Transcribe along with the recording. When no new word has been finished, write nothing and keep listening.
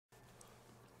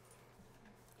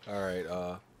All right.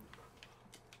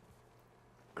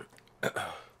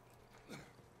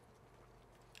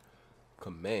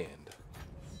 Command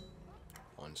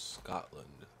on Scotland.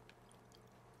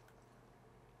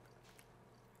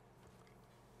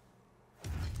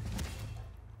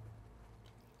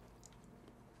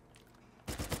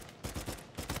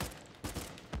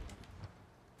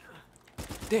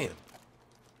 Damn.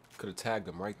 Could have tagged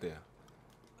him right there.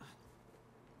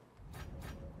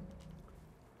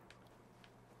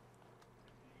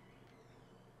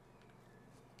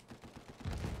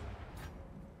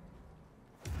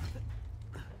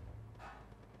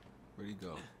 Where'd he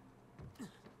go?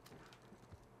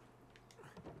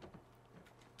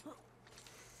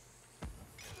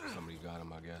 Somebody got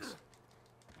him, I guess.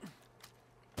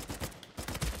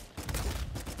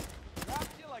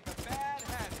 Dropped you like a bad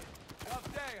habit.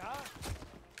 Tough day, huh?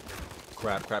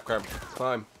 Crap, crap, crap.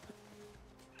 Climb.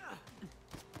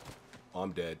 Oh,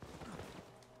 I'm dead.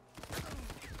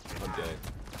 I'm dead.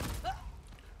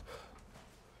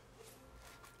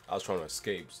 I was trying to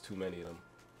escape. There's too many of them.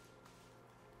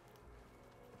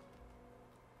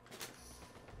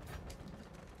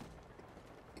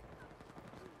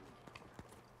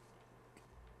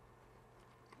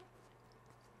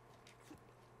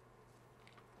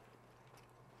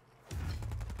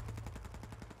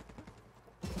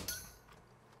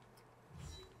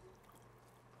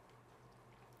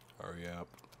 Hurry up.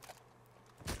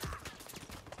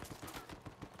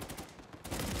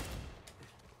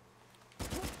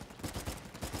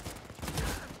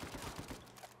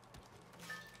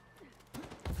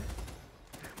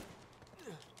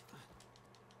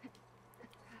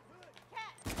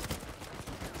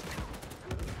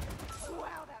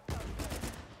 Wow, that felt good.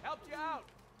 Helped you out.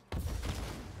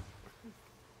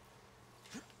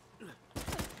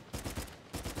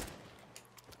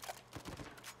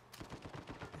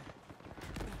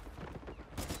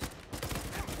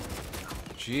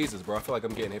 Jesus, bro. I feel like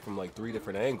I'm getting hit from like 3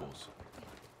 different angles.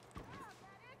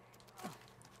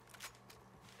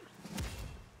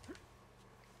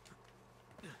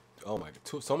 Oh my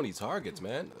god. So many targets,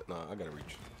 man. Nah, I gotta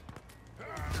reach.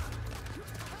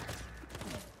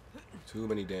 Too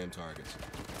many damn targets.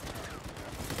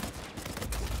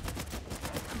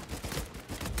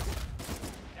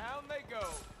 Down they go.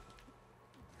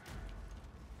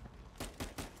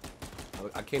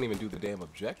 I can't even do the damn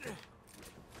objective.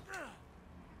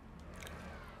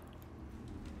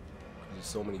 There's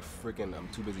so many freaking. I'm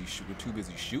too busy. We're too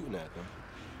busy shooting at them.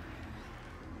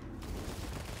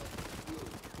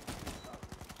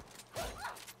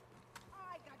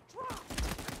 I got dropped.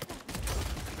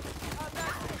 How'd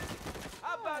that go?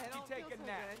 How about I you don't take feel a so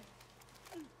nap?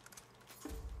 good.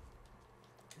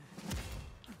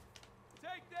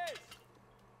 Take this.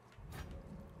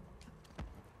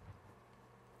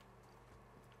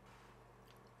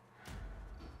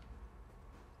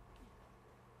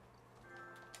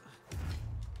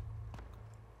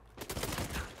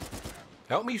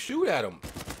 Help me shoot at him.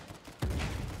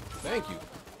 Thank you.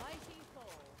 Mighty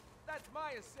soul. That's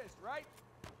my assist, right?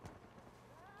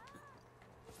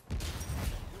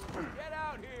 Get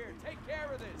out here. Take care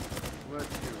of this.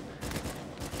 Let's do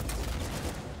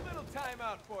Little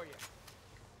timeout for you.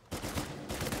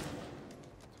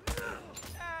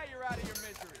 Ah, you're out of your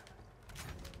misery.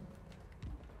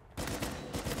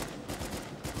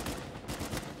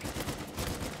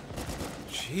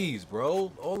 Jeez,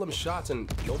 bro. All them shots and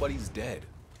nobody's dead.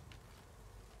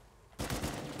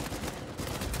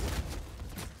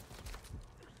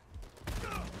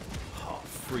 Oh,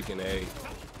 freaking A.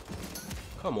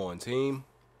 Come on, team.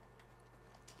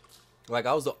 Like,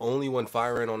 I was the only one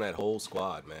firing on that whole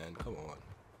squad, man. Come on.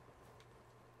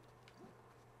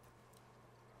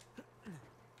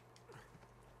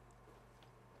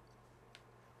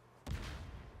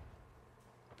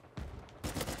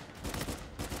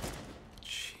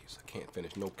 Jeez, I can't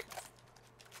finish no.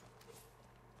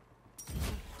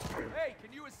 Hey,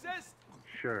 can you assist?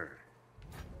 it. Sure.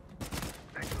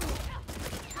 Good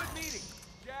meeting,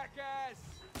 jackass.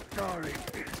 Sorry.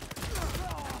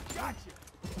 Gotcha.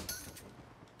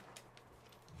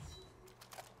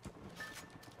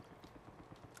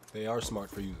 They are smart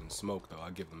for using smoke, though.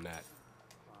 I'll give them that.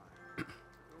 Don't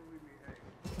leave me hanging.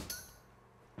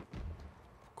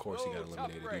 Of course, he got Oh, tough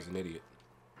eliminated. break. He's an idiot.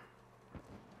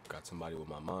 Got somebody with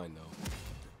my mind, though.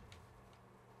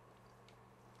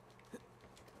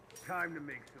 Time to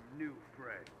make some new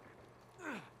friends.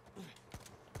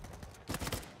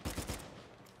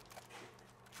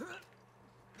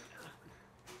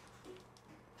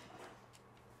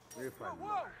 If I'm Whoa.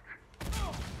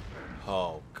 lost.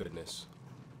 Oh, goodness.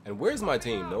 And where's my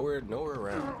team? Nowhere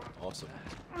around. Awesome.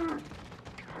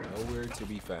 Nowhere to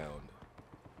be found.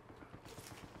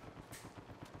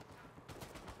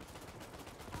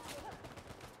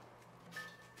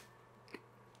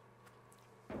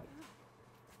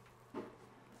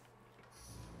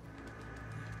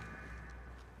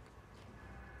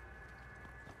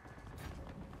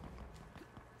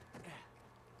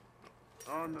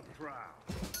 On the prowl.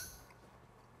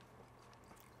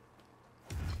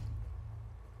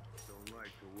 Don't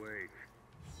like to wait.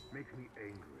 Makes me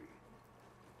angry.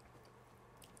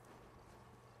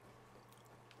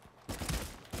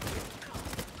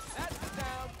 That's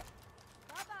down.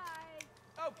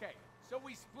 Bye-bye. Okay, so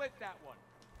we split that one.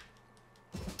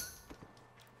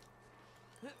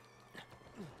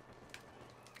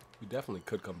 We definitely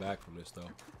could come back from this, though.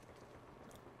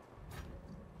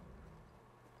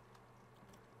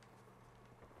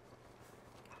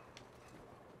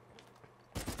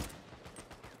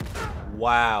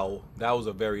 Wow, that was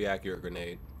a very accurate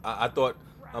grenade. I thought,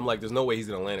 I'm like, there's no way he's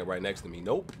gonna land it right next to me.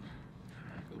 Nope.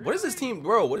 What is this team,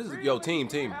 bro? What is it? Yo, team.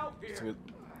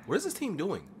 What is this team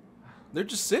doing? They're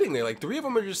just sitting there. Like, 3 of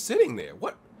them are just sitting there.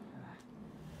 What?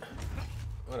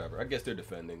 Whatever. I guess they're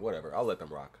defending. Whatever. I'll let them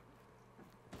rock.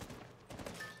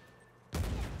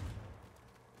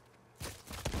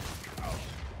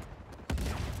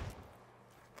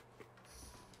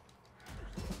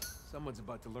 Someone's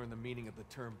about to learn the meaning of the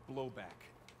term blowback.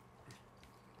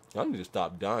 I need to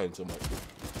stop dying so much.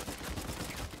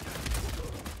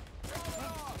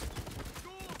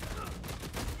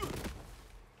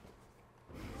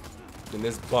 And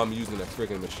this bum using a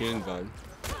freaking machine gun.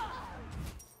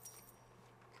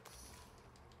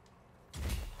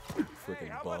 Hey, Freaking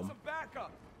how about bum. some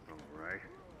backup? All right.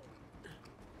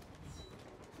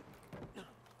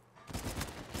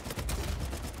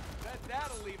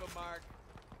 That'll leave a mark.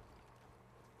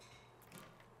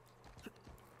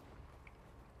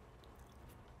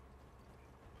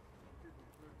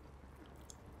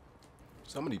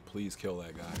 Somebody please kill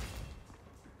that guy.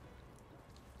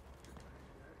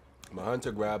 My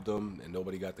hunter grabbed him and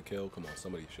nobody got the kill. Come on,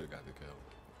 somebody should have got the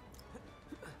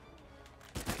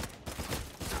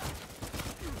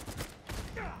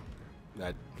kill.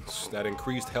 That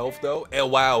increased health though. Oh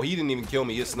wow, he didn't even kill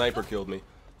me. His sniper killed me.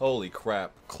 Holy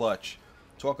crap. Clutch.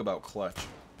 Talk about clutch.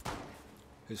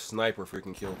 His sniper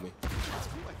freaking killed me. That's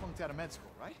cool. I flunked out of med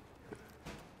school, right?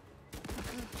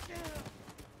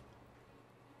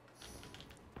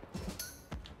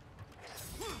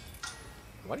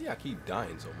 Why do y'all keep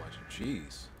dying so much?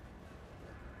 Jeez.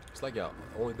 It's like y'all,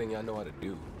 the only thing y'all know how to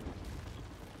do.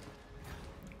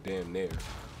 Damn near.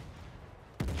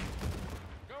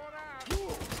 Going out.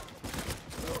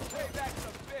 Hey, back to the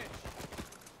bitch.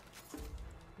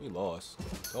 We lost.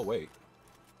 Oh, wait.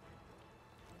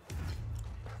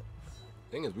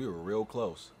 Thing is, we were real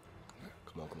close.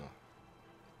 Come on, come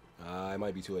on. It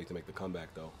might be too late to make the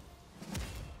comeback, though.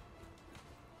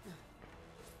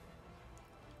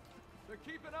 They're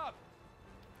keeping up.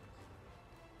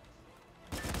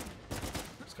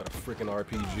 It's got a freaking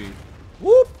RPG.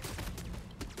 Whoop!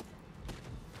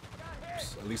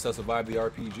 At least I survived the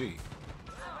RPG.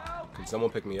 Can someone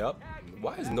pick me up?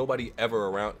 Why is nobody ever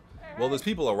around? Well, there's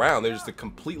people around. They just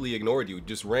completely ignored you.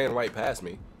 Just ran right past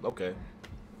me. Okay.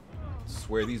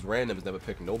 Swear these randoms never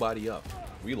picked nobody up.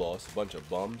 We lost. A bunch of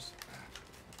bums.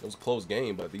 It was a close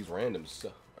game, but these randoms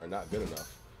are not good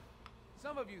enough.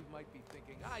 Some of you might be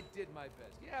thinking, I did my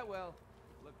best. Yeah, well,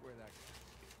 look where that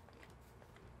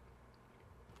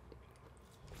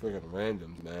goes. Freaking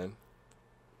randoms, man.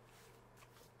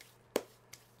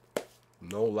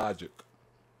 No logic.